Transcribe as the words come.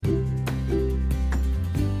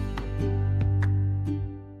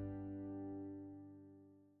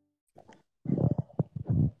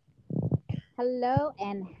Hello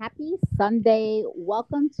and happy Sunday.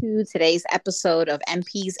 Welcome to today's episode of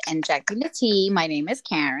MPs Injecting the Tea. My name is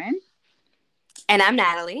Karen. And I'm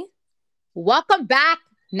Natalie. Welcome back,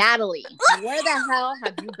 Natalie. Where the hell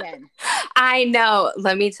have you been? I know.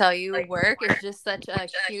 Let me tell you, work is just such a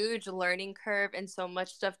huge learning curve and so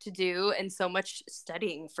much stuff to do and so much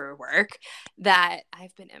studying for work that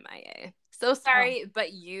I've been MIA. So sorry,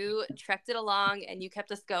 but you trekked it along and you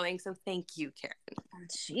kept us going. So thank you, Karen.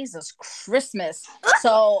 Jesus Christmas.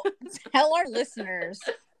 So tell our listeners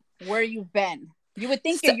where you've been. You would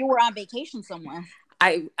think you were on vacation somewhere.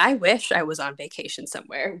 I wish I was on vacation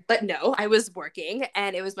somewhere, but no, I was working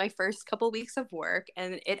and it was my first couple weeks of work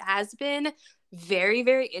and it has been very,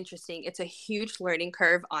 very interesting. It's a huge learning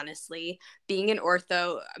curve, honestly. Being in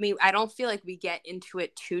ortho, I mean, I don't feel like we get into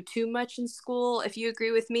it too much in school, if you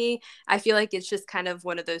agree with me. I feel like it's just kind of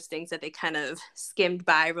one of those things that they kind of skimmed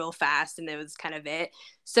by real fast and it was kind of it.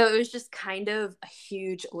 So it was just kind of a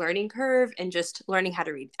huge learning curve and just learning how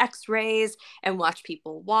to read x-rays and watch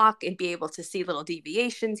people walk and be able to see little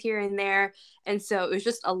deviations here and there. And so it was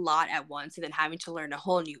just a lot at once, and then having to learn a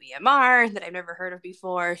whole new EMR that I've never heard of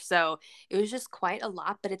before. So it was just quite a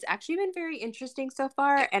lot, but it's actually been very interesting so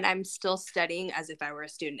far. And I'm still studying as if I were a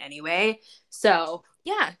student anyway. So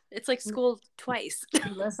yeah, it's like school twice.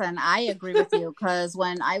 Listen, I agree with you because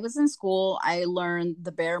when I was in school, I learned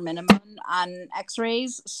the bare minimum on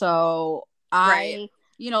x-rays. So Right.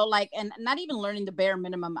 and not even learning the bare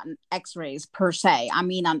minimum on x-rays per se. I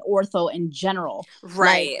mean, on ortho in general.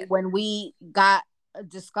 Right. Like when we got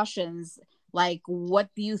discussions, like, what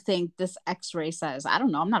do you think this x-ray says? I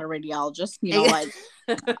don't know. I'm not a radiologist,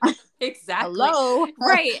 Exactly. Hello.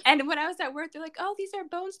 Right. And when I was at work, they're like, oh, these are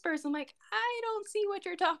bone spurs. I'm like, I don't see what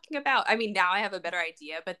you're talking about. I mean, now I have a better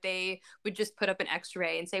idea, but they would just put up an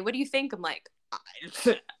x-ray and say, what do you think? I'm like,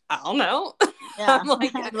 I don't know. Yeah. I'm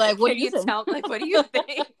like, what do you think? What do you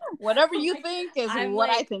think? Whatever you think is what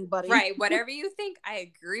I think, buddy. Right. Whatever you think,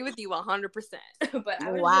 I agree with you 100%. But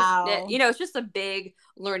I was wow. it's just a big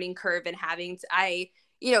learning curve and having to,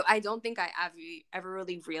 I don't think I ever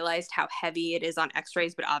really realized how heavy it is on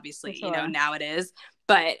x-rays, but obviously, Sure. Now it is.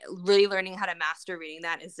 But really learning how to master reading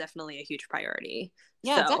that is definitely a huge priority.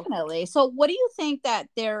 Yeah, definitely. So what do you think that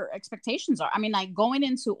their expectations are? I mean, like going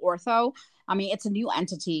into ortho, I mean, it's a new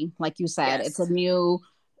entity, like you said. Yes.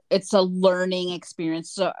 It's a learning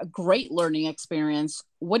experience, a great learning experience.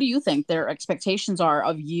 What do you think their expectations are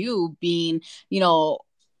of you being,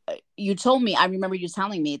 you told me, I remember you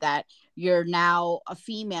telling me that you're now a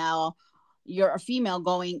female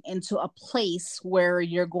going into a place where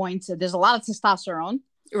there's a lot of testosterone.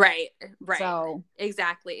 Right. So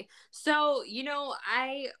exactly. So,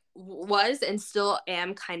 I was and still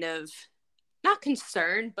am kind of not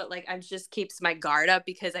concerned, but like I just keeps my guard up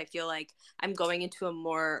because I feel like I'm going into a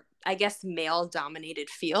more, I guess, male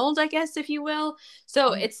dominated field, I guess, if you will.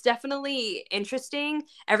 So it's definitely interesting.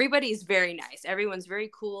 Everybody's very nice. Everyone's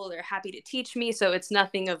very cool. They're happy to teach me. So it's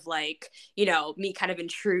nothing of like, me kind of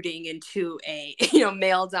intruding into a,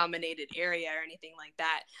 male dominated area or anything like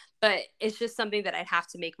that. But it's just something that I'd have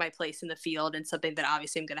to make my place in the field and something that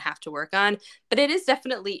obviously I'm going to have to work on. But it is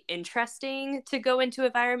definitely interesting to go into an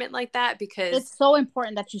environment like that because it's so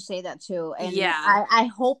important that you say that too. And yeah,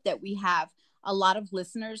 I hope that we have a lot of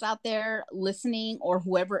listeners out there listening, or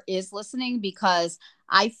whoever is listening, because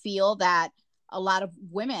I feel that a lot of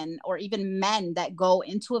women or even men that go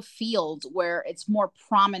into a field where it's more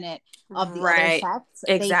prominent of the other sex,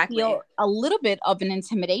 exactly. they feel a little bit of an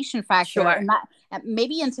intimidation factor. Sure. And that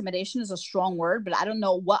maybe intimidation is a strong word, but I don't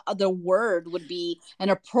know what other word would be an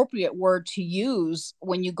appropriate word to use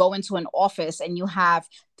when you go into an office and you have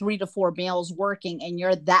 3 to 4 males working and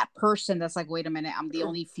you're that person that's like, wait a minute, I'm the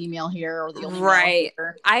only female here or the only male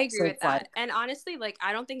here. I agree with that. And honestly, like,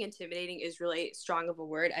 I don't think intimidating is really strong of a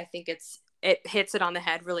word. I think it hits it on the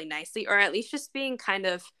head really nicely, or at least just being kind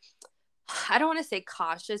of, I don't want to say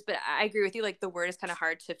cautious, but I agree with you. Like the word is kind of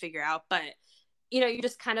hard to figure out, but you're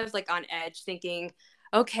just kind of like on edge thinking,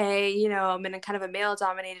 okay, I'm in a kind of a male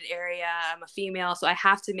dominated area. I'm a female, so I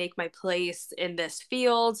have to make my place in this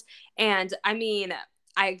field. And I mean,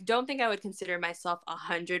 I don't think I would consider myself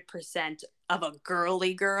 100% of a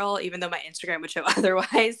girly girl, even though my Instagram would show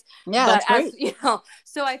otherwise. Yeah, but that's great.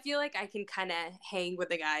 So I feel like I can kind of hang with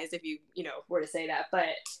the guys if you were to say that. But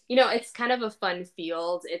it's kind of a fun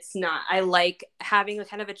field. It's not. I like having a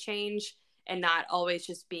kind of a change and not always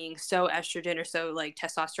just being so estrogen or so like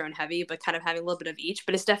testosterone heavy, but kind of having a little bit of each.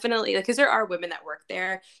 But it's definitely like, because there are women that work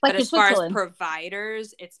there, like, but as far as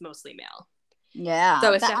providers, it's mostly male. Yeah,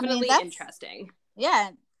 so it's definitely interesting. Yeah,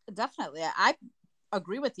 definitely. I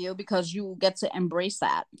agree with you because you get to embrace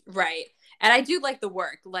that. Right. And I do like the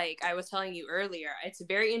work. Like I was telling you earlier, it's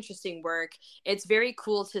very interesting work. It's very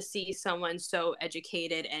cool to see someone so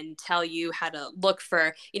educated and tell you how to look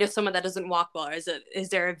for, someone that doesn't walk well. Or is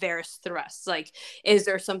there a varus thrust? Like, is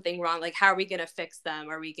there something wrong? Like, how are we going to fix them?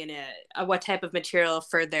 Are we going to, what type of material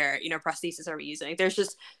for their, prosthesis are we using? There's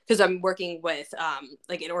just, because I'm working with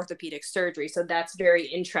like in orthopedic surgery. So that's very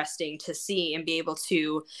interesting to see and be able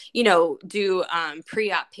to, do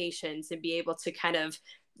pre-op patients and be able to kind of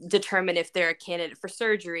determine if they're a candidate for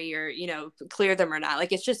surgery or clear them or not.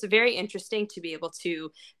 Like it's just very interesting to be able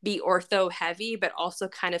to be ortho heavy but also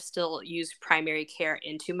kind of still use primary care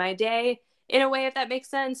into my day in a way, if that makes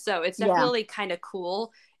sense. So it's Yeah. definitely kind of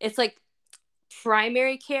cool. It's like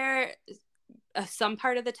primary care some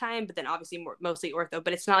part of the time, but then obviously mostly ortho,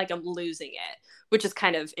 but it's not like I'm losing it, which is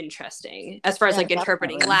kind of interesting as far as Yeah, like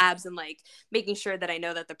interpreting definitely. labs and like making sure that I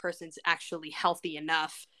know that the person's actually healthy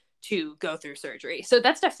enough to go through surgery. So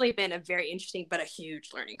that's definitely been a very interesting but a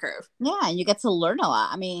huge learning curve. Yeah, and you get to learn a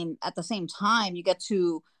lot. I mean, at the same time, you get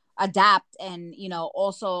to adapt and,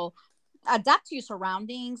 also adapt to your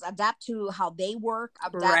surroundings, adapt to how they work,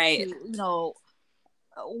 adapt to, Right.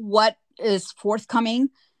 what is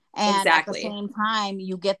forthcoming. And at the Exactly. same time,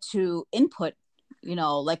 you get to input,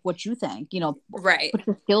 like what you think, Right. put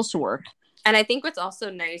your skills to work. And I think what's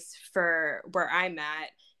also nice for where I'm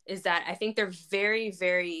at is that I think they're very,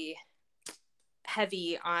 very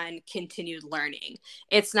heavy on continued learning.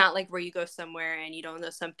 It's not like where you go somewhere and you don't know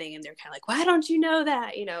something and they're kind of like, why don't you know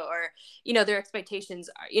that? Or, their expectations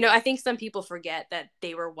are, I think some people forget that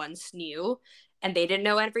they were once new and they didn't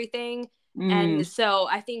know everything. Mm, And so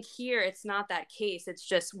I think here it's not that case. It's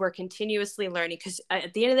just we're continuously learning because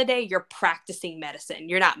at the end of the day, you're practicing medicine.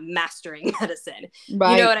 You're not mastering medicine. You know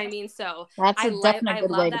right. what I mean? So That's I a like definite I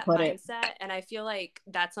good way love to that put it. mindset, and I feel like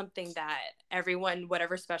that's something that everyone,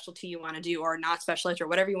 whatever specialty you want to do or not specialized or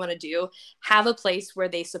whatever you want to do, have a place where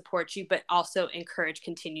they support you, but also encourage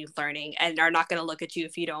continued learning and are not going to look at you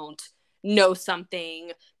if you don't know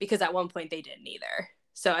something because at one point they didn't either.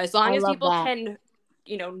 So as I long as love people that. can,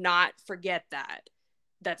 not forget that,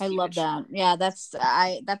 that's I love huge. that. Yeah,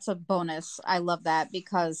 that's a bonus. I love that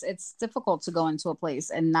because it's difficult to go into a place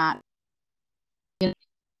and not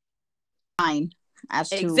mind as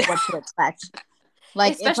to Exactly. what to expect.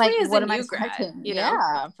 Like it's Especially like, as a what am I new grad, expecting?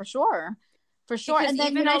 Yeah, for sure, for sure. because And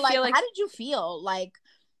then even I like, feel how like, did you feel? Like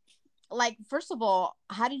first of all,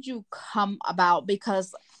 how did you come about?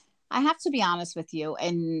 Because I have to be honest with you,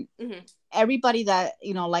 and mhm, everybody that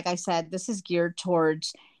like I said, this is geared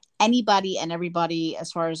towards anybody and everybody, as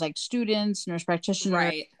far as like students, nurse practitioners,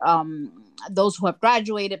 right. those who have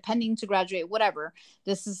graduated, pending to graduate, whatever.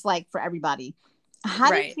 This is like for everybody. How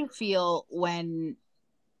did Right. you feel when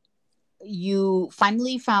you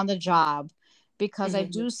finally found a job? Because I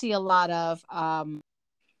Mhm. do see a lot of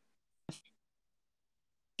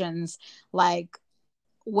like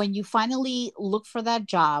when you finally look for that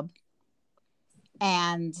job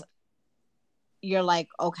and you're like,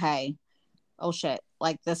 okay, oh shit,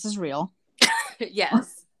 like this is real.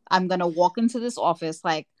 Yes. I'm gonna walk into this office.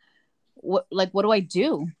 What do I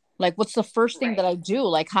do? Like, what's the first thing that Right. I do?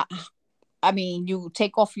 Like, I mean, you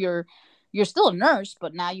take off you're still a nurse,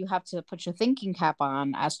 but now you have to put your thinking cap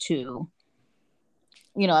on as to,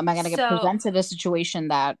 am I gonna get So, presented a situation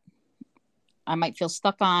that I might feel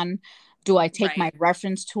stuck on? Do I take my right.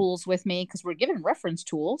 reference tools with me? Because we're given reference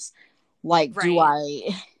tools. Like, do Right.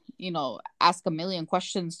 I, ask a million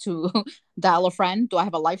questions to dial a friend? Do I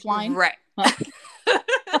have a lifeline? Right. Help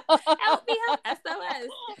me, help SOS.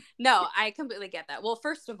 No, I completely get that. Well,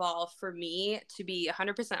 first of all, for me to be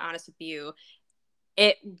 100% honest with you,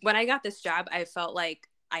 it when I got this job, I felt like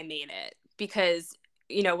I made it because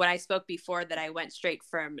when I spoke before that I went straight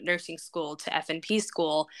from nursing school to FNP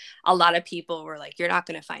school, a lot of people were like, "You're not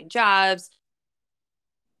going to find jobs."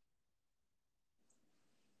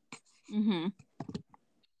 Mm-hmm.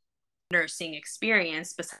 Nursing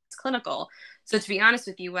experience besides clinical. So to be honest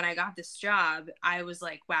with you, when I got this job, I was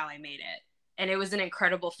like, wow, I made it. And it was an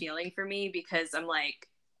incredible feeling for me because I'm like,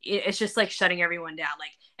 it's just like shutting everyone down.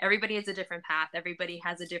 Like everybody has a different path. Everybody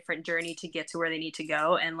has a different journey to get to where they need to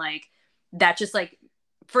go. And like, that just like,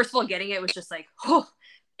 first of all, getting it was just like, oh,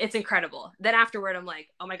 it's incredible. Then afterward, I'm like,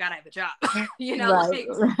 oh my God, I have a job, Right,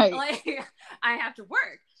 right. like I have to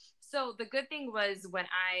work. So the good thing was when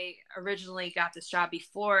I originally got this job,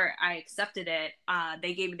 before I accepted it,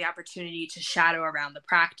 they gave me the opportunity to shadow around the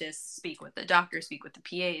practice, speak with the doctors, speak with the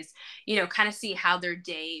PAs, kind of see how their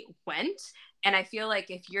day went. And I feel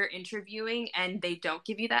like if you're interviewing and they don't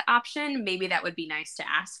give you that option, maybe that would be nice to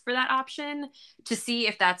ask for that option to see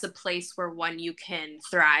if that's a place where one, you can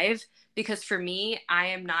thrive. Because for me, I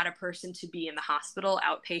am not a person to be in the hospital.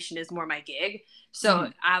 Outpatient is more my gig.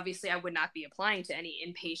 So obviously I would not be applying to any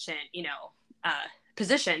inpatient,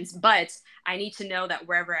 positions, but I need to know that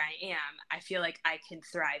wherever I am, I feel like I can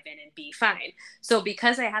thrive in and be fine. So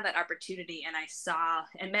because I had that opportunity and I saw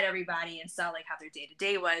and met everybody and saw like how their day to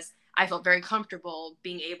day was, I felt very comfortable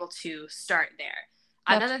being able to start there.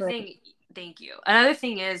 That's Another great. thing, thank you. Another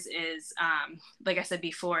thing is like I said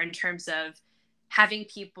before, in terms of having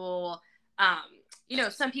people,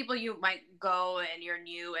 some people you might go and you're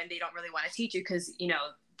new and they don't really want to teach you because,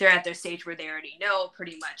 they're at their stage where they already know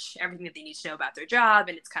pretty much everything that they need to know about their job.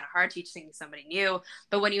 And it's kind of hard teaching somebody new.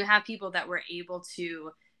 But when you have people that were able to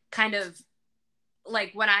kind of,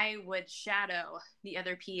 like when I would shadow the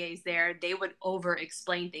other PAs there, they would over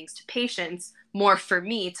explain things to patients more for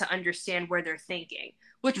me to understand where they're thinking,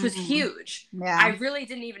 which was huge. Yeah. I really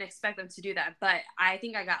didn't even expect them to do that. But I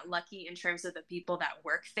think I got lucky in terms of the people that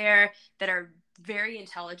work there that are very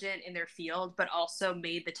intelligent in their field, but also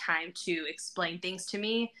made the time to explain things to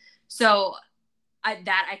me. So I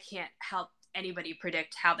can't help anybody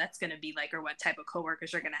predict how that's going to be like or what type of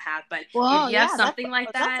coworkers you're going to have. But Well, if you have something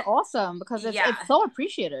like that, that's awesome because it's so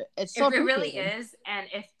appreciated. It really is. And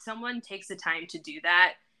if someone takes the time to do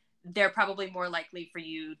that, they're probably more likely for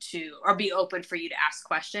you to, or be open for you to ask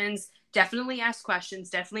questions. Definitely ask questions.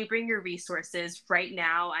 Definitely bring your resources. Right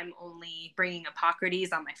now, I'm only bringing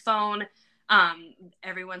Hippocrates on my phone.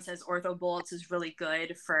 Everyone says Ortho Bullets is really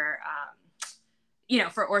good for,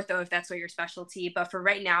 for ortho, if that's what your specialty. But for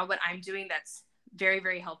right now, what I'm doing that's very,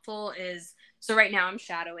 very helpful is, so right now I'm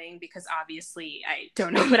shadowing because obviously I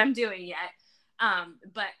don't know what I'm doing yet.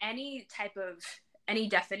 But any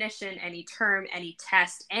definition, any term, any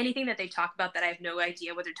test, anything that they talk about that I have no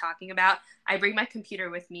idea what they're talking about, I bring my computer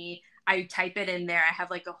with me. I type it in there. I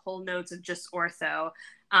have like a whole notes of just ortho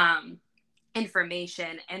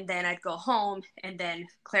information, and then I'd go home and then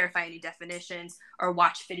clarify any definitions or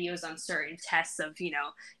watch videos on certain tests of,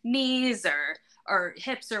 knees or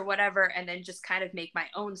hips or whatever, and then just kind of make my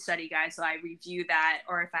own study guide. So I review that,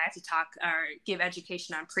 or if I have to talk or give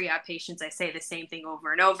education on pre-op patients, I say the same thing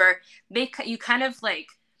over and over. You kind of like,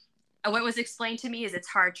 what was explained to me is it's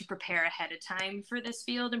hard to prepare ahead of time for this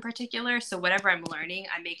field in particular. So whatever I'm learning,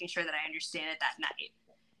 I'm making sure that I understand it that night.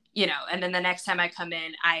 And then the next time I come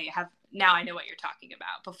in, now I know what you're talking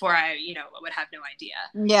about. Before I, would have no idea.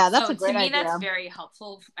 Yeah, that's a great idea. To me, that's very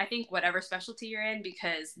helpful. I think whatever specialty you're in,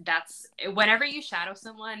 because that's whenever you shadow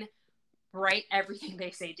someone, write everything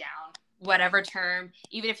they say down, whatever term,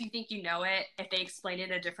 even if you think you know it, if they explain it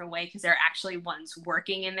in a different way, because they're actually ones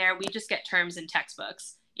working in there. We just get terms in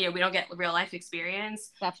textbooks. We don't get real life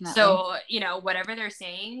experience. Definitely. So, whatever they're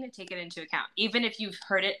saying, take it into account. Even if you've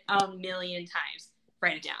heard it a million times,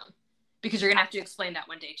 write it down, because you're going to have to explain that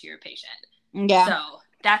one day to your patient. Yeah. So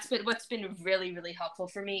that's what's been really, really helpful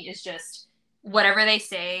for me is just whatever they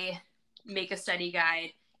say, make a study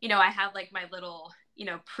guide. I have like my little,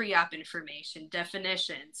 pre-op information,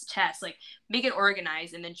 definitions, tests, like make it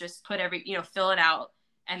organized, and then just put fill it out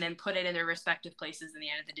and then put it in their respective places in the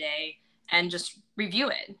end of the day, and just review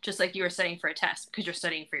it, just like you were studying for a test, because you're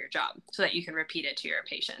studying for your job, so that you can repeat it to your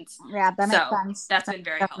patients. Yeah, that makes sense. That's been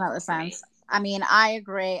very helpful for me. I mean, I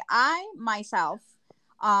agree. I myself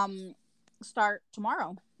start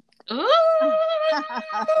tomorrow. Ooh,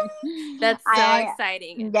 that's so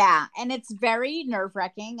exciting. Yeah, and it's very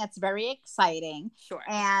nerve-wracking. It's very exciting. Sure.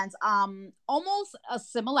 And almost a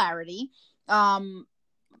similarity.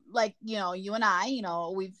 Like, you and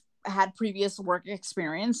I, we've had previous work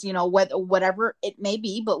experience, whatever it may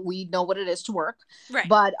be, but we know what it is to work. Right.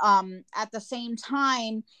 But at the same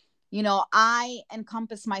time, I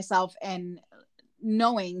encompass myself in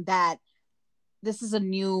knowing that this is a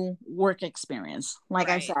new work experience, like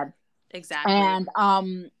I said. Exactly. And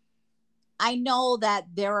I know that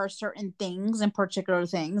there are certain things, in particular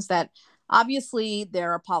things, that obviously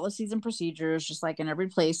there are policies and procedures, just like in every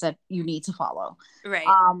place, that you need to follow. Right.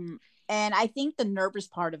 And I think the nervous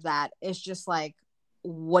part of that is just like,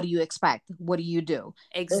 what do you expect? What do you do?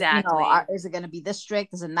 Exactly. Is it going to be this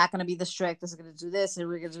strict? Is it not going to be this strict? Is it going to do this? Is it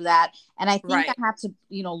going to do that? And I think I have to,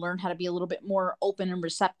 learn how to be a little bit more open and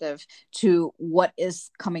receptive to what is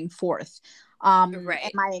coming forth. Am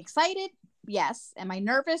I excited? Yes. Am I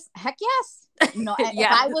nervous? Heck yes. Yes.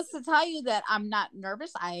 If I was to tell you that I'm not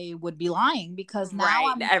nervous, I would be lying, because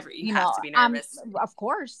now you have to be nervous. Of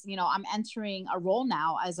course, I'm entering a role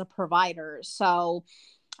now as a provider. So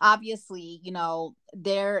obviously,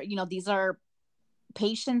 these are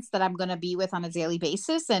patients that I'm going to be with on a daily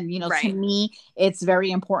basis. And, to Right. me, it's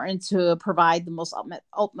very important to provide the most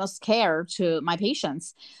utmost care to my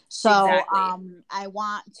patients. So, Exactly.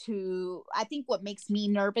 I think what makes me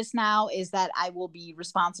nervous now is that I will be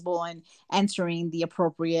responsible in entering the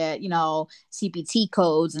appropriate, CPT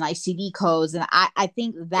codes and ICD codes. And I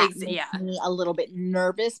think that makes Yeah. me a little bit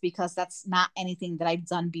nervous because that's not anything that I've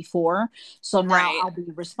done before. So now Right. I'll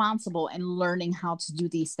be responsible in learning how to do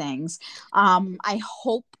these things. I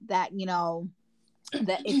hope that,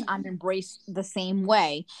 I'm embraced the same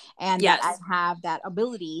way, and that I Yes. have that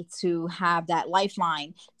ability to have that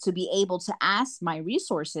lifeline to be able to ask my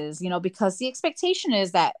resources, because the expectation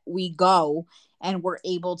is that we go and we're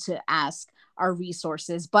able to ask our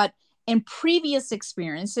resources. But in previous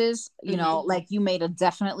experiences, like you made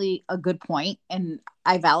definitely a good point, and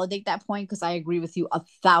I validate that point because I agree with you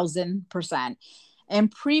 1,000%. In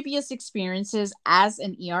previous experiences as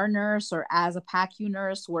an ER nurse or as a PACU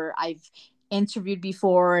nurse, where I've interviewed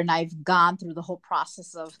before and I've gone through the whole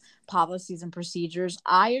process of policies and procedures,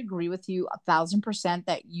 I agree with you 1,000%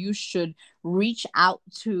 that you should reach out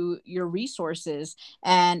to your resources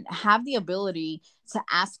and have the ability to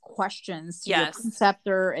ask questions to your Yes.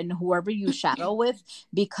 preceptor and whoever you shadow with,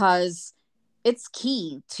 because it's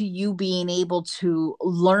key to you being able to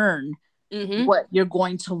learn what you're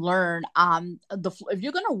going to learn on if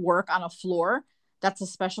you're going to work on a floor that's a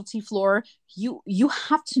specialty floor, you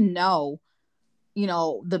have to know,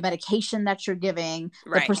 the medication that you're giving,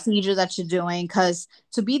 the Right. procedure that you're doing. Because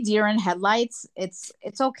to be deer in headlights, it's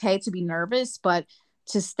okay to be nervous, but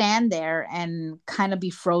to stand there and kind of be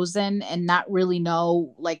frozen and not really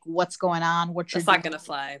know like what's going on, what you're That's not doing. gonna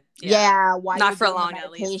fly. Yeah, why Not you're for doing the long,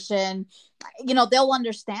 at least. medication. They'll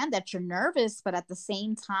understand that you're nervous, but at the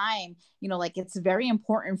same time, like it's very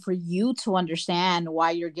important for you to understand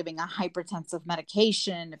why you're giving a hypertensive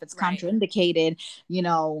medication, if it's Right. contraindicated, you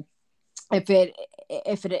know, if it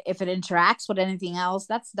interacts with anything else,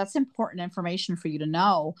 that's important information for you to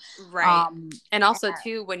know. Right. And also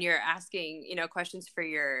too, when you're asking, questions for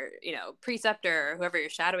your, preceptor or whoever you're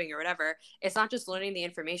shadowing or whatever, it's not just learning the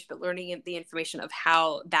information, but learning the information of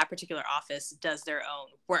how that particular office does their own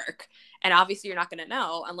work. And obviously you're not going to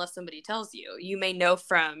know unless somebody tells you. You may know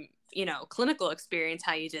from, clinical experience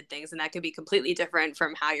how you did things, and that could be completely different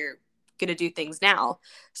from how you're going to do things now.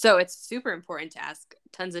 So it's super important to ask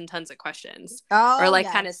tons and tons of questions, or Oh, like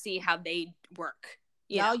yes. kind of see how they work.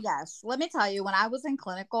 Oh, yes. Let me tell you, when I was in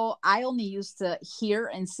clinical, I only used to hear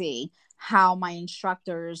and see how my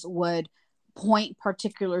instructors would point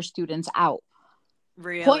particular students out. Point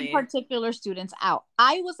Really? particular students out.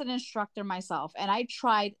 I was an instructor myself, and I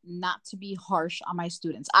tried not to be harsh on my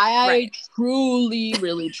students. I Right. truly,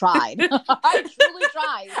 really tried. I truly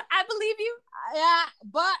tried. I believe you. Yeah,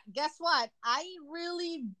 but guess what? I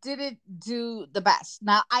really didn't do the best.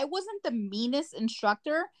 Now, I wasn't the meanest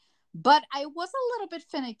instructor, but I was a little bit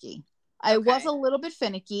finicky. I was Okay. a little bit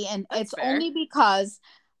finicky, and That's it's fair. only because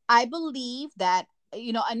I believe that,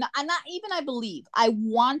 and not even I believe, I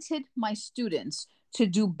wanted my students to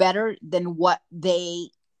do better than what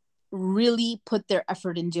they really put their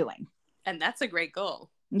effort in doing. And that's a great goal.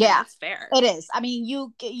 And Yeah, that's fair. it is. I mean,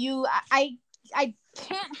 I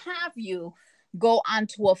can't have you go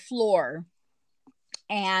onto a floor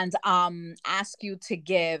and ask you to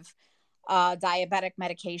give diabetic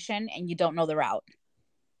medication and you don't know the route.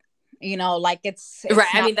 Like it's Right.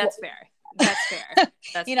 I not. mean, that's fair. That's fair.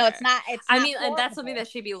 That's fair. It's not. It's I not mean, and that's something portable.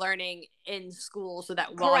 that should be learning in school, so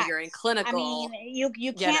that while Correct. you're in I mean, clinical,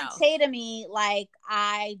 you can't say to me like,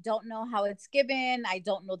 I don't know how it's given. I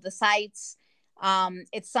don't know the sites.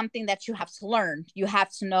 It's something that you have to learn. You have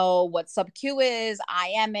to know what sub-Q is,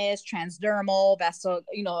 IM is, transdermal, vessel,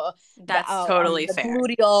 that's totally the fair.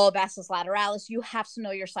 gluteal, vastus lateralis. You have to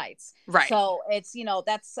know your sites. Right. So it's,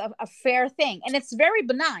 that's a fair thing. And it's very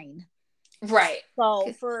benign. Right.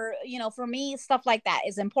 So for me, stuff like that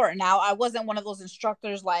is important. Now, I wasn't one of those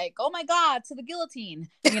instructors like, oh my God, to the guillotine.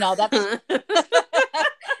 That's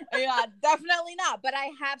yeah, definitely not. But I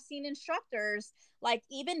have seen instructors, like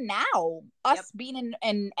even now, us being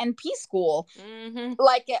in NP school,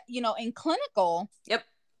 like, in clinical,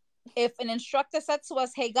 if an instructor said to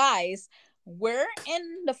us, hey guys, we're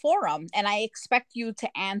in the forum and I expect you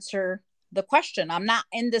to answer the question. I'm not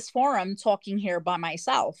in this forum talking here by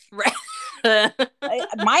myself. Right.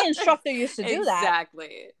 My instructor used to do that.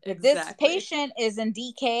 Exactly. If this patient is in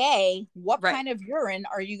DKA, what kind of urine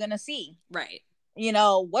are you going to see? Right.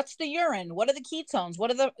 What's the urine? What are the ketones? What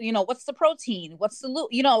are the, what's the protein? What's the,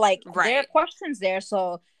 there are questions there.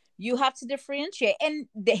 So you have to differentiate. And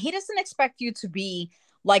he doesn't expect you to be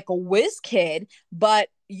like a whiz kid, but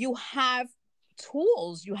you have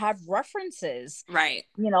tools, you have references, Right.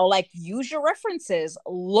 like use your references,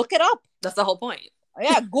 look it up. That's the whole point.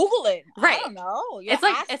 Yeah, Google it. Right. I don't know. It's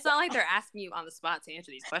like it's not like they're asking you on the spot to answer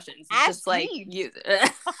these questions. It's just like Jeeves. you.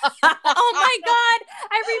 Oh my god!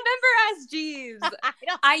 I remember Ask Jeeves.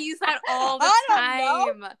 I use that all the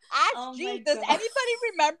time. Ask Jeeves. Does anybody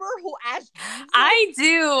remember who Ask Jeeves is? I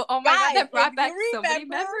do. Oh my god, that brought back so many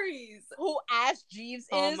remember memories. Who Ask Jeeves is?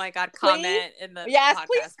 Oh my god, comment in the yes, podcast,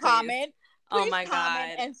 please comment. Oh Please my god!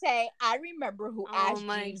 And say, I remember who Ask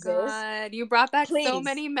Jeeves is. Oh my god, you brought back so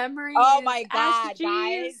many memories. Oh my god,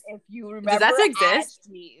 guys! If you remember, does that exist? Ask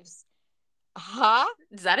Jeeves. Huh?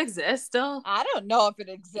 Does that exist still? I don't know if it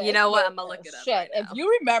exists. You know what? I'm gonna look it up. Shit, right now. If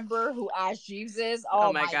you remember who Ask Jeeves is,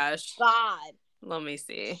 oh my gosh, God! Let me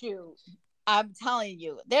see. Shoot, I'm telling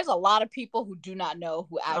you, there's a lot of people who do not know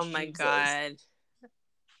who Ask Jeeves is. Oh my god!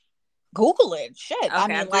 Google it. Shit. Okay, I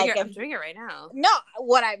mean, I'm doing it right now. No,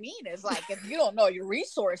 what I mean is like if you don't know your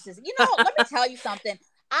resources, let me tell you something.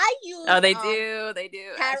 I use. Oh, they do.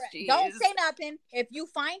 Don't say nothing. If you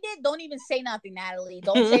find it, don't even say nothing, Natalie.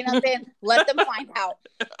 Don't say nothing. Let them find out.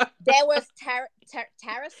 There was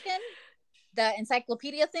Taraskin, the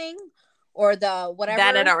encyclopedia thing, or the whatever.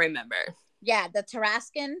 That I don't remember. Yeah, the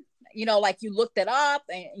Taraskin. Like you looked it up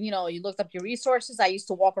and, you looked up your resources. I used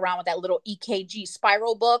to walk around with that little EKG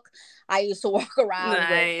spiral book. I used to walk around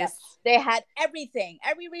with. They had everything.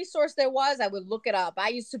 Every resource there was, I would look it up. I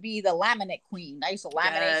used to be the laminate queen. I used to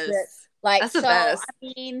laminate shit. That's the best.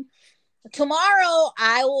 I mean, tomorrow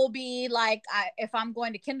I will be like, if I'm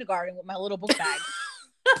going to kindergarten with my little book bag.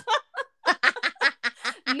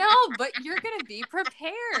 No, but you're gonna be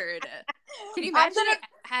prepared. Can you imagine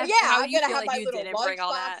how you feel like you didn't bring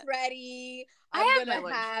all that ready? I have my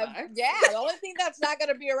lunchbox. Yeah, the only thing that's not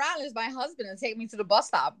gonna be around is my husband and take me to the bus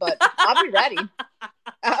stop. But I'll be ready.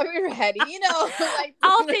 I'll be ready. Like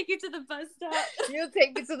I'll take you to the bus stop. You'll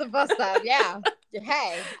take me to the bus stop. Yeah.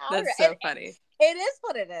 Hey, that's so funny. It is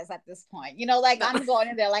what it is at this point. Like I'm going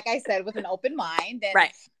in there, like I said, with an open mind. And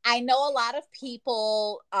right. I know a lot of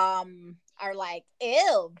people are like,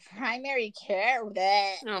 ew, primary care.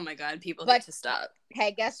 Bleh. Oh my god, people need to stop.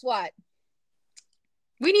 Hey, guess what?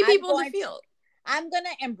 We need people in the field. I'm going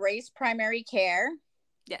to embrace primary care.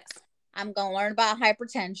 Yes. I'm going to learn about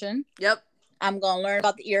hypertension. Yep. I'm going to learn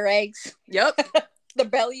about the earaches. Yep. The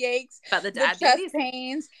belly aches. About the chest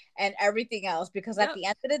pains and everything else. Because at the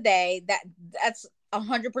end of the day, that's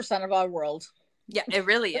 100% of our world. Yeah, it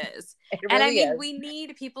really is. And I mean, we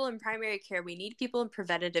need people in primary care. We need people in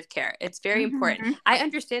preventative care. It's very important. I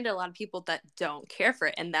understand a lot of people that don't care for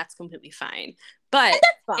it, and that's completely fine. But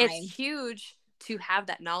it's huge to have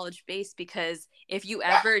that knowledge base, because if you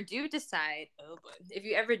ever do decide,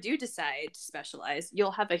 to specialize,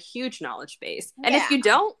 you'll have a huge knowledge base. And if you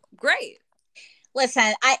don't, great.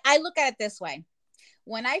 Listen, I look at it this way.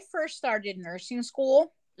 When I first started nursing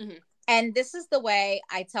school, and this is the way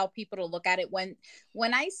I tell people to look at it, when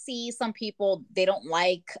I see some people they don't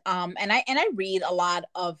like, and I read a lot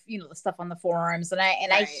of the stuff on the forums, and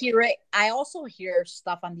I hear it. I also hear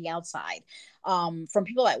stuff on the outside, from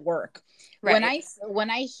people at work. Right. When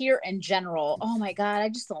I hear in general, oh my god, I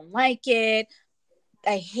just don't like it.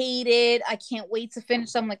 I hate it. I can't wait to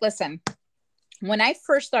finish. I'm like, listen, when I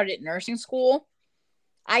first started nursing school,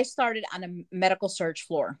 I started on a medical surge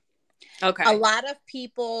floor. Okay. A lot of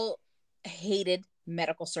people hated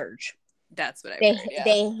medical surge. That's what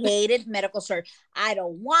They hated medical surge. I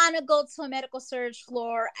don't want to go to a medical surge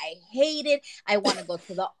floor. I hate it. I want to go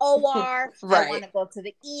to the OR. Right. I want to go to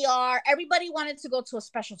the ER. Everybody wanted to go to a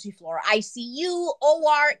specialty floor. ICU,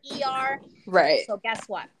 OR, ER. Right. So guess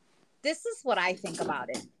what? This is what I think about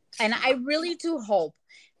it. And I really do hope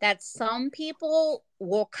that some people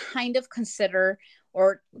will kind of consider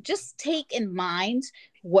or just take in mind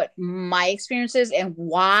what my experience is and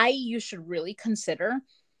why you should really consider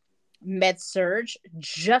med surge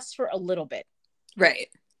just for a little bit. Right.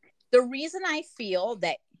 The reason I feel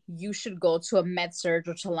that you should go to a med surge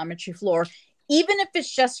or telemetry floor, even if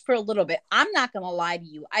it's just for a little bit, I'm not going to lie to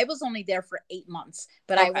you. I was only there for 8 months,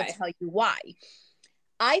 but I will tell you why.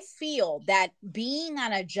 I feel that being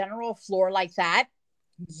on a general floor like that,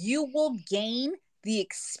 you will gain the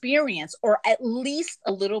experience, or at least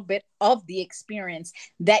a little bit of the experience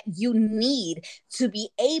that you need to be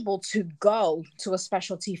able to go to a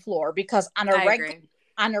specialty floor, because on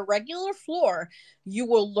a regular floor, you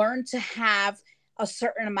will learn to have a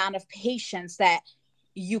certain amount of patients that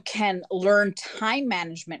you can learn time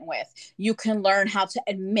management with. You can learn how to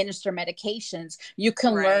administer medications. You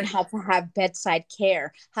can learn how to have bedside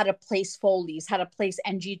care, how to place Foleys, how to place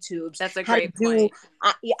NG tubes. That's a great point.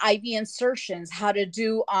 IV insertions, how to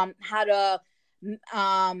do, how to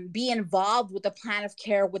be involved with the plan of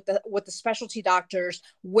care, with the specialty doctors,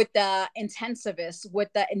 with the intensivists, with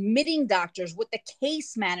the admitting doctors, with the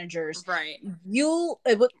case managers. Right.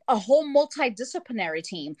 With a whole multidisciplinary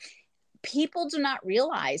team. People do not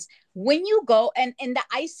realize when you go and in the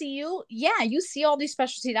ICU, yeah, you see all these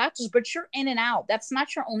specialty doctors, but you're in and out. That's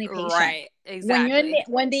not your only patient. Right. Exactly.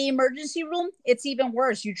 When the emergency room, it's even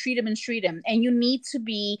worse. You treat them and treat them, and you need to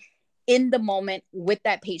be in the moment with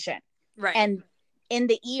that patient. Right. And in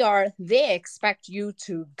the ER, they expect you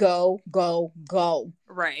to go, go, go.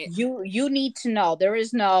 Right. You need to know. There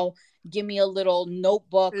is no give me a little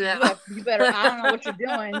notebook. No. You better, I don't know what you're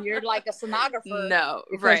doing. You're like a sonographer. No,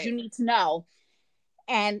 because right. you need to know.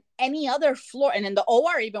 And any other floor, and in the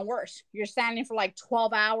OR, even worse. You're standing for like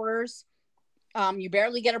 12 hours. You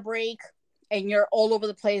barely get a break, and you're all over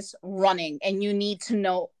the place running, and you need to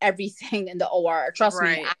know everything in the OR. Trust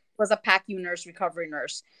me, I was a PACU nurse, recovery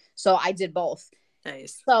nurse. So I did both.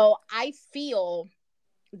 Nice. So I feel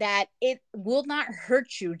that it will not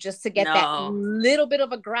hurt you just to get that little bit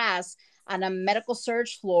of a grasp on a medical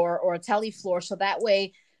surge floor or a tele floor. So that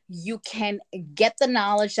way you can get the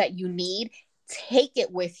knowledge that you need, take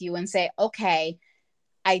it with you and say, okay,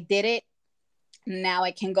 I did it. Now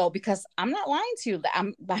I can go, because I'm not lying to you.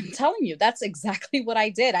 I'm telling you, that's exactly what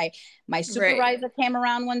I did. My supervisor came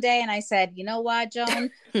around one day and I said, you know what,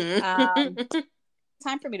 Joan,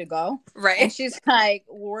 time for me to go. Right. And she's like,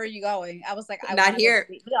 where are you going? I was like, I not here.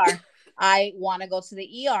 Go to the ER. I want to go to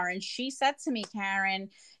the ER. And she said to me, Karen,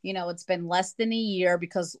 it's been less than a year,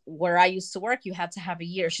 because where I used to work, you had to have a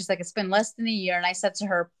year. She's like, it's been less than a year. And I said to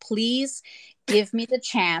her, please give me the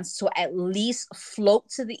chance to at least float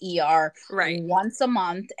to the ER once a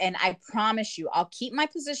month. And I promise you, I'll keep my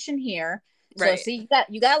position here. So see,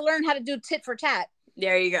 you got to learn how to do tit for tat.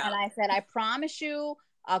 There you go. And I said, I promise you,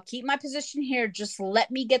 I'll keep my position here. Just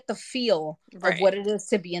let me get the feel of what it is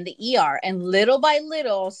to be in the ER. And little by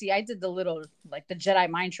little, see, I did the little, like the Jedi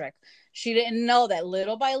mind trick. She didn't know that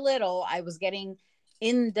little by little, I was getting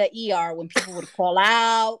in the ER when people would call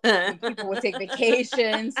out, when people would take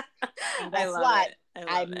vacations. And guess what?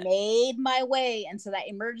 I made my way into that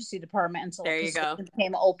emergency department until it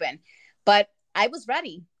became open. But I was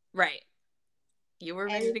ready. Right. You were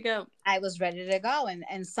ready to go. I was ready to go.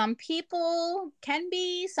 And some people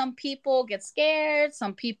some people get scared.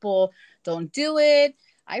 Some people don't do it.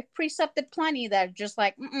 I precepted plenty that are just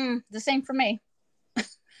like, this ain't for me.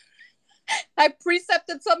 I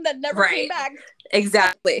precepted some that never came back.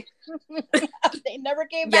 Exactly. They never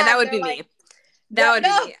came back. Yeah, that would be me. That would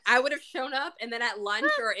be me. I would have shown up, and then at lunch,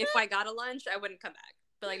 or if I got a lunch, I wouldn't come back.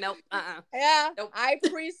 Be like, nope, Yeah. Nope. I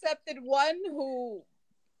precepted one who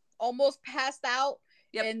almost passed out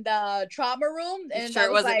in the trauma room, and I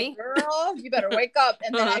was like, me? Girl, you better wake up.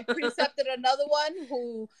 And then I precepted another one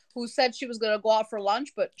who said she was gonna go out for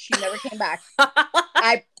lunch, but she never came back.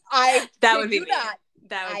 I that would be me. Not.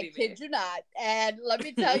 I kid you not. And let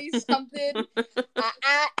me tell you something.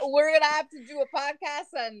 We're gonna have to do a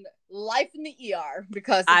podcast on life in the ER,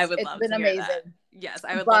 because it's been amazing. That. Yes,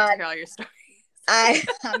 I would love to hear all your stories.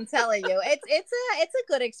 I'm telling you, it's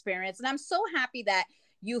a good experience, and I'm so happy that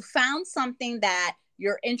you found something that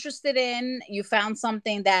you're interested in. You found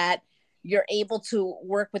something that you're able to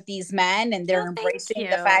work with these men, and they're embracing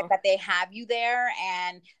the fact that they have you there,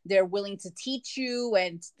 and they're willing to teach you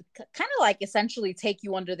and kind of like essentially take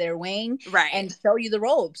you under their wing and show you the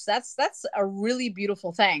ropes. That's a really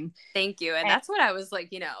beautiful thing. Thank you. And that's what I was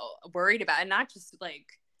like, worried about, and not just like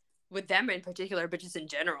with them in particular, but just in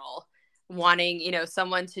general, wanting,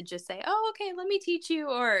 someone to just say, oh, okay, let me teach you.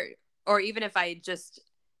 Or even if I just,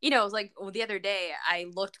 like the other day I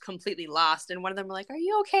looked completely lost, and one of them were like, are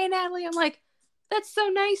you okay, Natalie? I'm like, that's so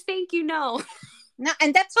nice. Thank you. No,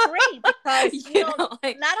 and that's great, because,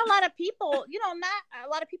 not a lot of people, not a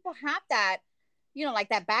lot of people have that, like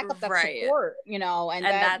that backup, that support, and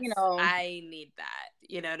that, I need that.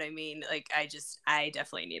 You know what I mean? Like, I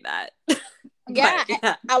definitely need that. Yeah.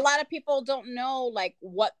 A lot of people don't know like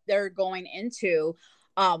what they're going into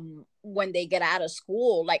when they get out of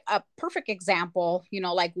school. Like a perfect example,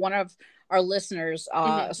 like one of our listeners,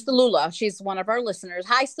 Stalula, she's one of our listeners.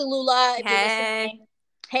 Hi, Stalula. If you're listening.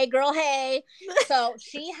 Hey girl, hey. So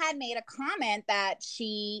she had made a comment that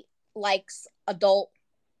she likes adult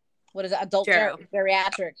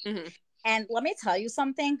geriatric. And let me tell you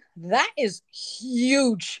something, that is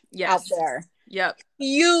huge out there. Yep.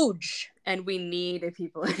 Huge. And we need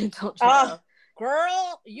people in adult geriatric.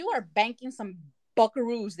 Girl, you are banking some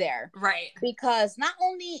buckaroos there. Right. Because not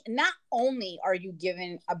only are you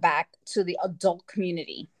giving back to the adult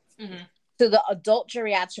community, to the adult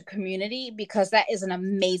geriatric community, because that is an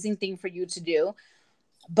amazing thing for you to do.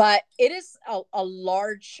 But it is a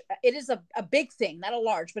large, it is a big thing, not a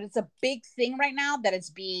large, but it's a big thing right now that it's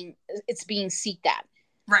being seeked at.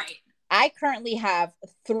 Right. I currently have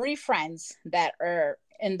 3 friends that are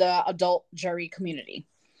in the adult jury community.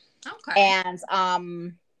 Okay. And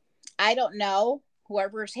I don't know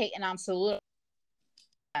whoever's hating on Salute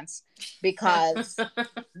because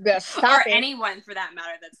Or stop it. anyone for that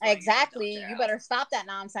matter that's going Exactly. You better stop that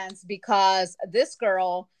nonsense because this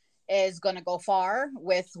girl is going to go far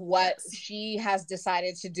with what Yes. she has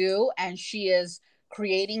decided to do. And she is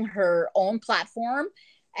creating her own platform.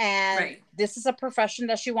 And Right. this is a profession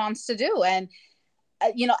that she wants to do. And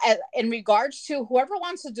in regards to whoever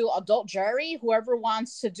wants to do adult jury, whoever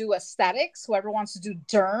wants to do aesthetics, whoever wants to do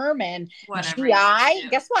derm and Whatever you want to GI, do.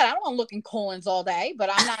 guess what? I don't want to look in colons all day, but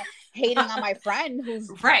I'm not hating on my friend who's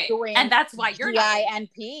right. doing And that's why you're GI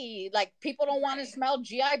NP. Like, people don't want to smell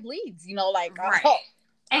GI bleeds, like, right.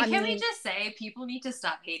 And I can mean, we just say people need to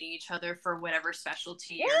stop hating each other for whatever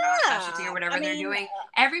specialty yeah, or non-specialty or whatever they're mean, doing?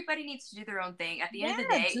 Everybody needs to do their own thing. At the end of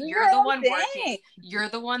the day, do you're your the own one thing. working. You're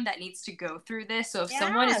the one that needs to go through this. So if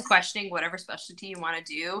someone is Yes. questioning whatever specialty you want to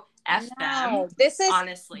do, F them.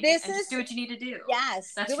 Honestly, this and is just do what you need to do.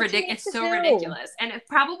 Yes, That's do what you need ridiculous. It's to so do. ridiculous. And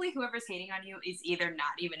probably whoever's hating on you is either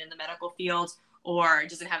not even in the medical field or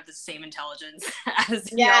doesn't have the same intelligence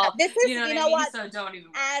as y'all. This is, you know you what know I mean? what? So don't even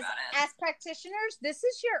worry As about it. as practitioners, this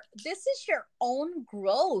is your own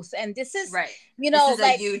growth, and this is Right. this is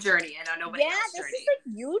like a you journey and nobody else this journey. is a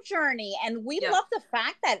you journey, and we love the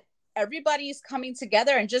fact that everybody's coming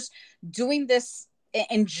together and just doing this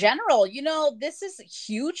in general. This is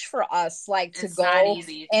huge for us, like, to It's go not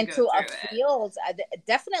easy to into go a through field.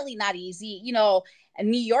 Definitely not easy. And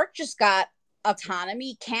New York just got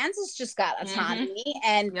autonomy. Kansas just got autonomy,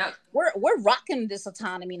 and we're rocking this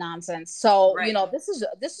autonomy nonsense. So this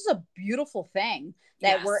is a beautiful thing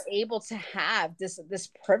that we're able to have this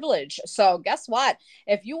privilege. So guess what?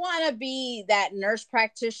 If you want to be that nurse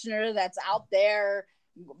practitioner that's out there,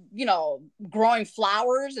 growing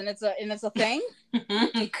flowers, and it's a thing.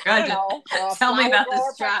 I don't know. Tell me about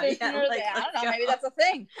this job. I don't know. Maybe that's a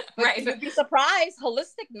thing. But you'd be surprised.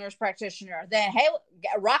 Holistic nurse practitioner. Then, hey,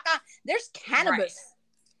 rock on. There's cannabis.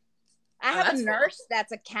 I have a nurse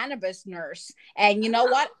that's a cannabis nurse, and you know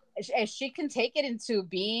what? She can take it into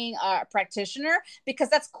being a practitioner because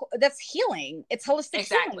that's healing. It's holistic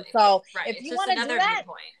healing. So if you want to do that,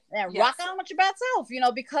 rock on with your bad self.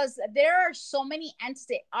 Because there are so many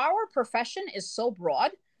entities. Our profession is so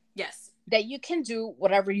broad. Yes. That you can do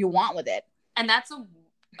whatever you want with it. And that's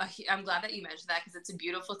I'm glad that you mentioned that, because it's a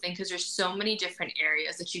beautiful thing, because there's so many different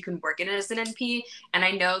areas that you can work in as an NP. And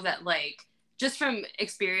I know that, like, just from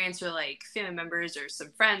experience, or like family members or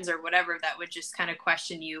some friends or whatever that would just kind of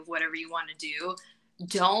question you of whatever you want to do,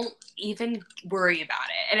 don't even worry about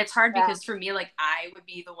it. And it's hard because for me, like, I would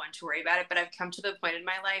be the one to worry about it, but I've come to the point in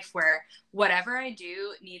my life where whatever I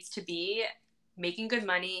do needs to be making good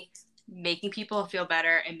money, making people feel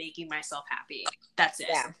better, and making myself happy. That's it.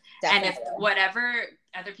 Yeah, and if whatever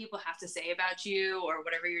other people have to say about you or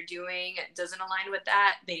whatever you're doing doesn't align with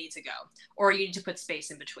that, they need to go, or you need to put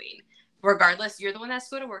space in between. Regardless, you're the one that has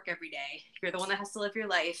to go to work every day. You're the one that has to live your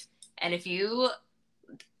life. And if you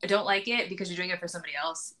don't like it because you're doing it for somebody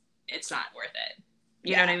else, it's not worth it.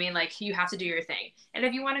 You know what I mean? Like, you have to do your thing. And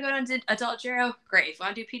if you want to go to adult gero, great. If you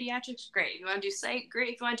want to do pediatrics, great. If you want to do psych,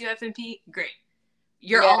 great. If you want to do FNP, great.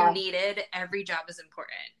 You're all needed. Every job is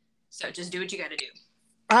important. So just do what you got to do.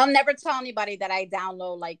 I'll never tell anybody that I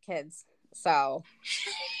download like kids. So.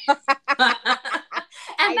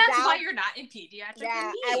 And that's why you're not in pediatric.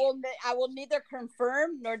 Yeah, I will neither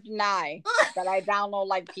confirm nor deny that I download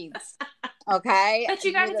like peds. Okay, but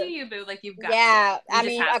you gotta do you, boo. Like, you've got. Yeah, I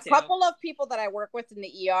mean, a couple of people that I work with in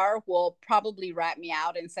the ER will probably rat me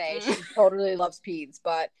out and say she totally loves peds,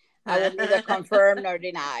 but I will neither confirm nor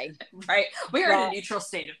deny. Right, we are in a neutral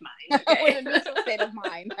state of mind. Okay? We're in a neutral state of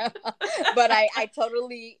mind. But I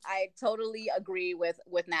totally agree with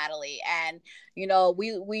Natalie, and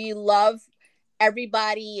we love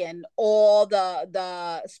everybody and all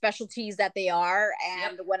the specialties that they are,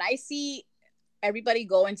 and when I see everybody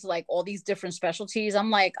go into like all these different specialties, I'm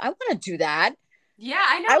like, I want to do that. Yeah,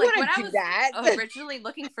 I know. I like, when I was originally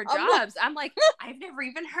looking for jobs, I'm like, I've never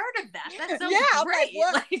even heard of that. That sounds great.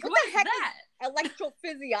 What the heck that? Is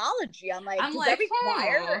electrophysiology. I'm like, that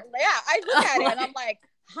require? Yeah, I look at it and I'm like,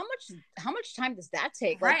 how much time does that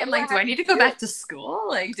take? Right. I'm like, do I need to go back to school?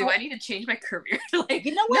 Like, do I need to change my career? Like,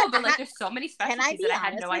 you know what? No, but like, there's so many specialties that I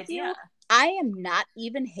had no idea. I am not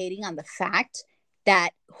even hating on the fact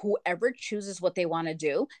that whoever chooses what they want to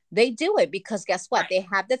do, they do it, because guess what? They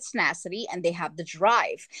have the tenacity and they have the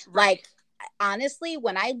drive. Like, honestly,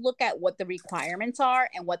 when I look at what the requirements are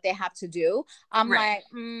and what they have to do, I'm Right.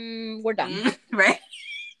 like, we're done. Right.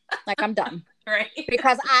 Like, I'm done. Right.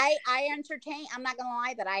 Because I entertain, I'm not gonna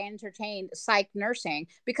lie that I entertained psych nursing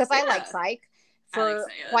because I like psych I like for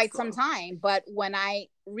psych. quite Cool. some time. But when I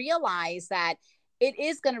realized that it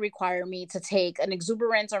is going to require me to take an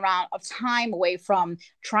exuberant amount of time away from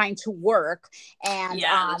trying to work and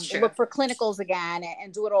look for clinicals again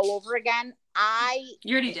and do it all over again,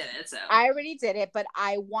 you already did it. So I already did it, but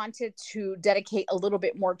I wanted to dedicate a little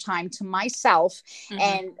bit more time to myself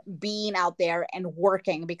and being out there and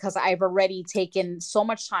working, because I've already taken so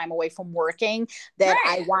much time away from working that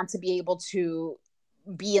I want to be able to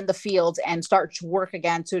be in the field and start to work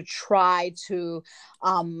again, to try to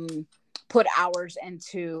put hours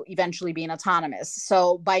into eventually being autonomous.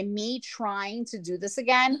 So by me trying to do this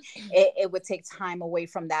again, it would take time away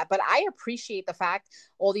from that. But I appreciate the fact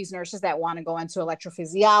all these nurses that want to go into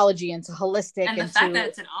electrophysiology, into holistic, and the fact that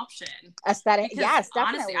it's an option, aesthetic. Because yes,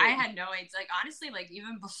 honestly, definitely. I had no idea. Like, honestly, like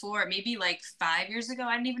even before, maybe like 5 years ago,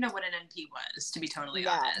 I didn't even know what an NP was, to be totally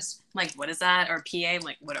honest. Like, what is that? Or PA?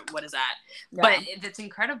 Like, what is that? But it's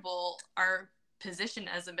incredible. Our position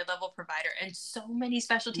as a mid-level provider, and so many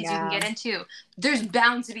specialties you can get into. There's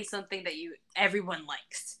bound to be something that everyone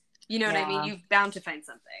likes. You know what I mean? You're bound to find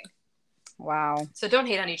something. Wow. So don't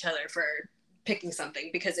hate on each other for picking something,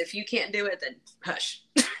 because if you can't do it, then hush.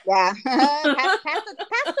 Yeah. pass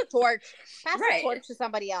the torch. Pass the torch to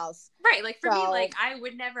somebody else. Right. Like, for me, like, I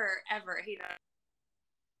would never, ever hate on.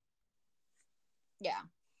 Yeah.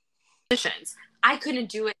 Positions. I couldn't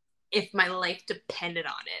do it if my life depended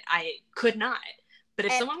on it. I could not. But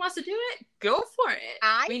if someone wants to do it, go for it.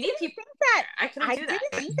 I didn't think that. I couldn't do that. I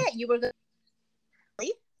didn't think that you were going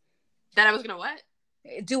to. That I was going to what?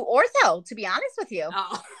 Do ortho, to be honest with you.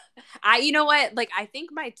 Oh. You know what? Like, I think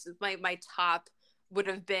my top would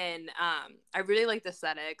have been, I really liked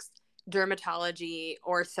aesthetics, dermatology,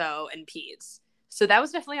 ortho, and peds. So that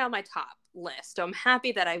was definitely on my top list. So I'm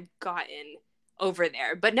happy that I've gotten over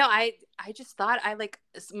there. But no, I just thought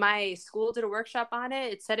my school did a workshop on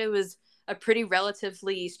it. It said it was a pretty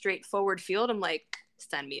relatively straightforward field. I'm like,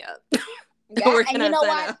 sign me up. Yeah, and you know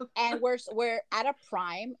what? And we're at a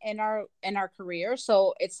prime in our career.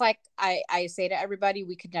 So it's like I say to everybody,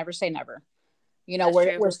 we could never say never. You know,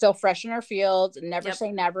 we're still fresh in our field. Never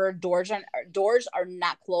say never. Doors are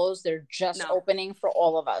not closed. They're just opening for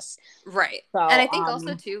all of us. Right. So, and I think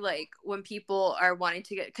also too, like, when people are wanting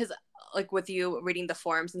to get, because like with you reading the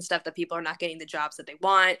forums and stuff, that people are not getting the jobs that they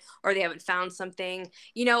want, or they haven't found something,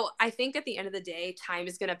 you know, I think at the end of the day, time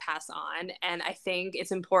is going to pass on. And I think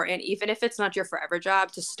it's important, even if it's not your forever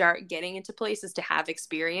job, to start getting into places to have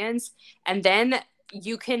experience. And then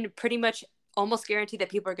you can pretty much almost guarantee that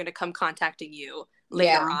people are going to come contacting you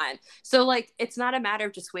later on. So, like, it's not a matter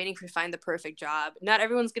of just waiting to find the perfect job. Not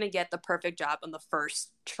everyone's going to get the perfect job on the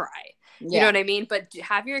first try. You know what I mean? But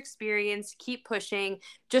have your experience, keep pushing.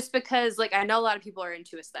 Just because, like, I know a lot of people are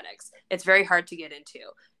into aesthetics. It's very hard to get into,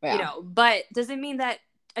 you know, but doesn't mean that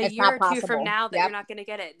a year or two from now that you're not going to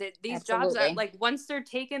get it. These jobs are, like, once they're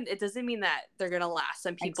taken, it doesn't mean that they're going to last.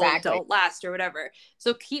 Some people don't last or whatever.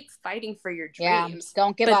 So keep fighting for your dreams.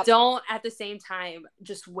 Don't give up. But don't at the same time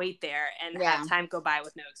just wait there and have time go by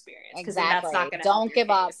with no experience. Because that's not going to Don't give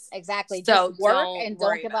up. Exactly. So just work and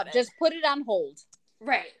don't give up. Just put it on hold.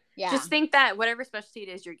 Right. Yeah. Just think that whatever specialty it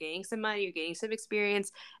is, you're gaining some money, you're gaining some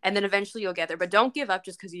experience, and then eventually you'll get there. But don't give up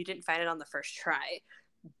just because you didn't find it on the first try.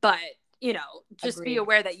 But, you know, just be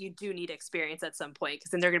aware that you do need experience at some point,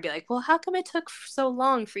 because then they're going to be like, well, how come it took so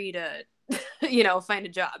long for you to, you know, find a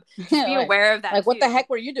job? Just be aware of that. Like, what the heck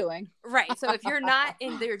were you doing? Right. So if you're not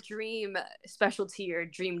in their dream specialty or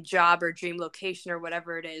dream job or dream location or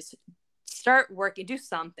whatever it is, start working, do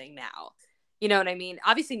something now. You know what I mean?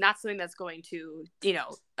 Obviously not something that's going to, you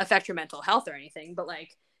know, affect your mental health or anything, but,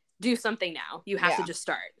 like, do something now. You have to just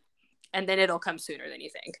start, and then it'll come sooner than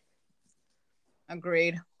you think.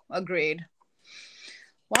 Agreed.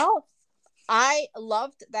 Well, I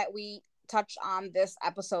loved that we touched on this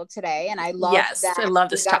episode today, and I love that I love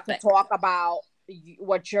this topic. To talk about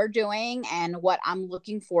what you're doing and what I'm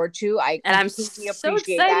looking forward to. I'm so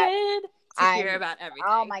excited to hear about everything.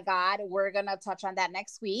 Oh my God, we're gonna touch on that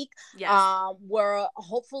next week. Yes. We're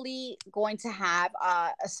hopefully going to have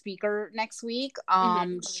a speaker next week.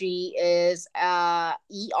 She is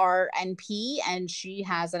ERNP, and she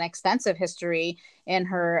has an extensive history in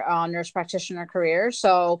her nurse practitioner career.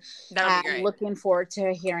 So I'm looking forward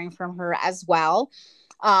to hearing from her as well.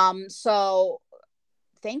 So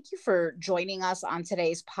thank you for joining us on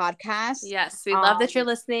today's podcast. Yes, we love that you're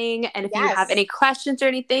listening. And if you have Yes. any questions or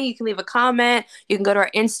anything, you can leave a comment. You can go to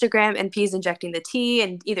our Instagram, NP's Injecting the Tea,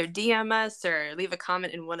 and either DM us or leave a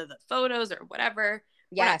comment in one of the photos or whatever.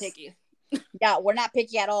 We're not Yes. picky. Yeah, we're not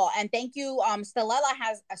picky at all. And thank you. Stella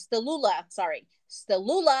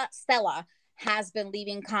has been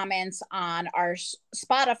leaving comments on our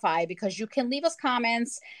Spotify, because you can leave us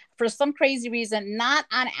comments for some crazy reason, not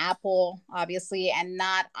on Apple, obviously, and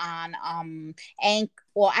not on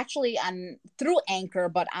actually on through Anchor,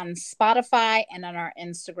 but on Spotify and on our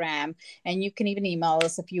Instagram. And you can even email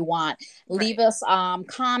us if you want. Leave us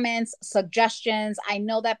comments, suggestions. I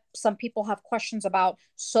know that some people have questions about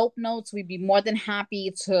soap notes. We'd be more than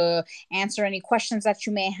happy to answer any questions that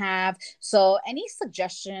you may have. So any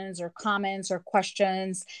suggestions or comments or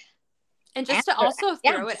questions. And just to also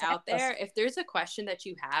throw it out there, if there's a question that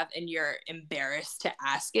you have and you're embarrassed to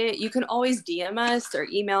ask it, you can always DM us or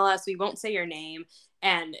email us. We won't say your name,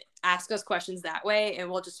 and ask us questions that way, and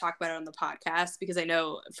we'll just talk about it on the podcast, because I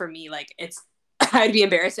know for me, like, I'd be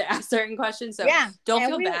embarrassed to ask certain questions. So don't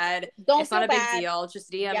feel bad. It's not a big deal. Just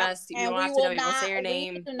DM us. You don't have to know. You won't say your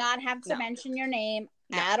name. We do not have to mention your name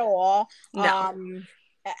at all.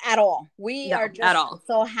 At all. We are just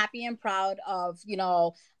so happy and proud of,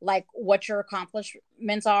 like, what your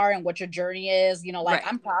accomplishments are and what your journey is. Like,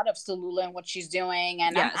 I'm proud of Stallula and what she's doing.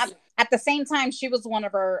 And I'm, at the same time, she was one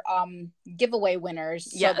of our giveaway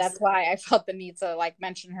winners. So that's why I felt the need to, like,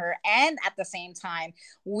 mention her. And at the same time,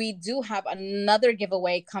 we do have another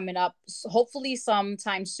giveaway coming up, hopefully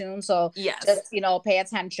sometime soon. So just, pay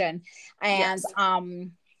attention. And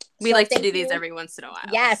we like to do these every once in a while.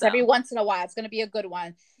 Yes, every once in a while. It's going to be a good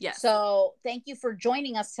one. Yes. So thank you for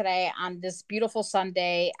joining us today on this beautiful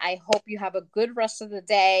Sunday. I hope you have a good rest of the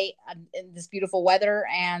day in this beautiful weather,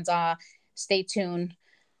 and stay tuned.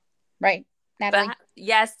 Right, Natalie?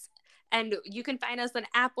 Yes. And you can find us on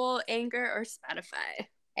Apple, Anchor, or Spotify.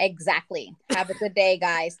 Exactly. Have a good day,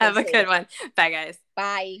 guys. Have a good one. Bye, guys.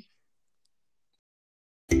 Bye.